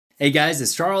Hey guys,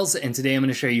 it's Charles, and today I'm going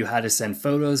to show you how to send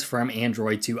photos from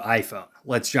Android to iPhone.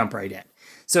 Let's jump right in.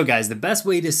 So guys, the best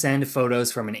way to send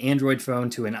photos from an Android phone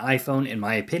to an iPhone, in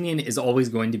my opinion, is always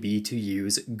going to be to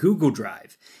use Google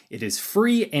Drive. It is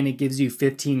free and it gives you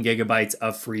 15 gigabytes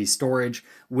of free storage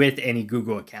with any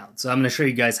Google account. So I'm going to show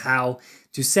you guys how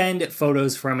to send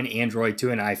photos from an Android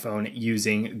to an iPhone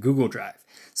using Google Drive.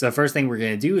 So the first thing we're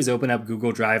going to do is open up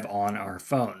Google Drive on our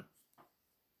phone.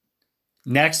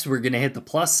 Next, we're going to hit the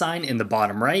plus sign in the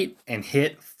bottom right and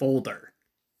hit folder.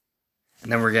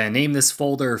 And then we're going to name this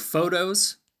folder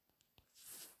Photos.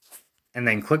 And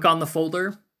then click on the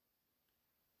folder.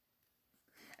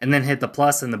 And then hit the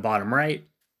plus in the bottom right.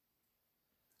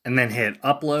 And then hit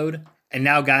upload. And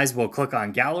now guys, we'll click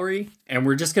on gallery. And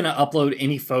we're just going to upload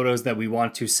any photos that we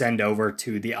want to send over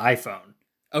to the iPhone.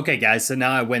 Okay guys, so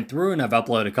now I went through and I've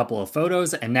uploaded a couple of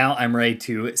photos and now I'm ready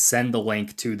to send the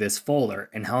link to this folder.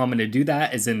 And how I'm going to do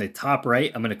that is in the top right,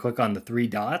 I'm going to click on the three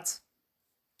dots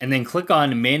and then click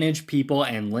on Manage People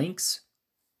and Links.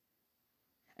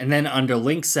 And then under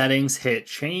Link Settings, hit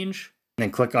Change, and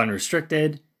then click on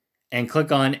Restricted and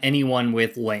click on Anyone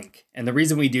with Link. And the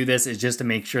reason we do this is just to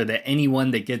make sure that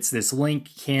anyone that gets this link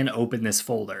can open this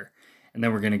folder. And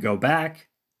then we're going to go back.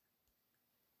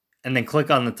 And then click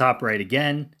on the top right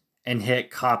again and hit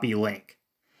copy link.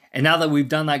 And now that we've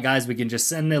done that, guys, we can just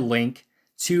send the link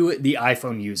to the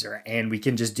iPhone user. And we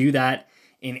can just do that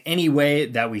in any way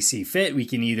that we see fit. We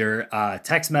can either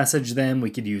text message them,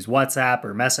 we could use WhatsApp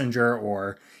or Messenger,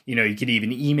 or you could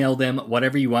even email them,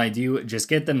 whatever you want to do. Just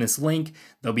get them this link.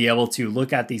 They'll be able to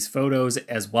look at these photos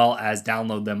as well as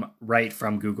download them right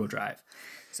from Google Drive.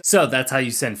 So that's how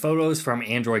you send photos from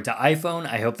Android to iPhone.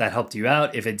 I hope that helped you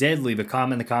out. If it did, leave a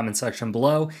comment in the comment section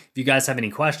below. If you guys have any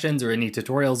questions or any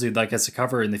tutorials you'd like us to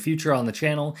cover in the future on the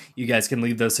channel, you guys can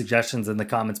leave those suggestions in the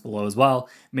comments below as well.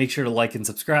 Make sure to like and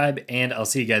subscribe, and I'll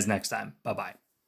see you guys next time. Bye-bye.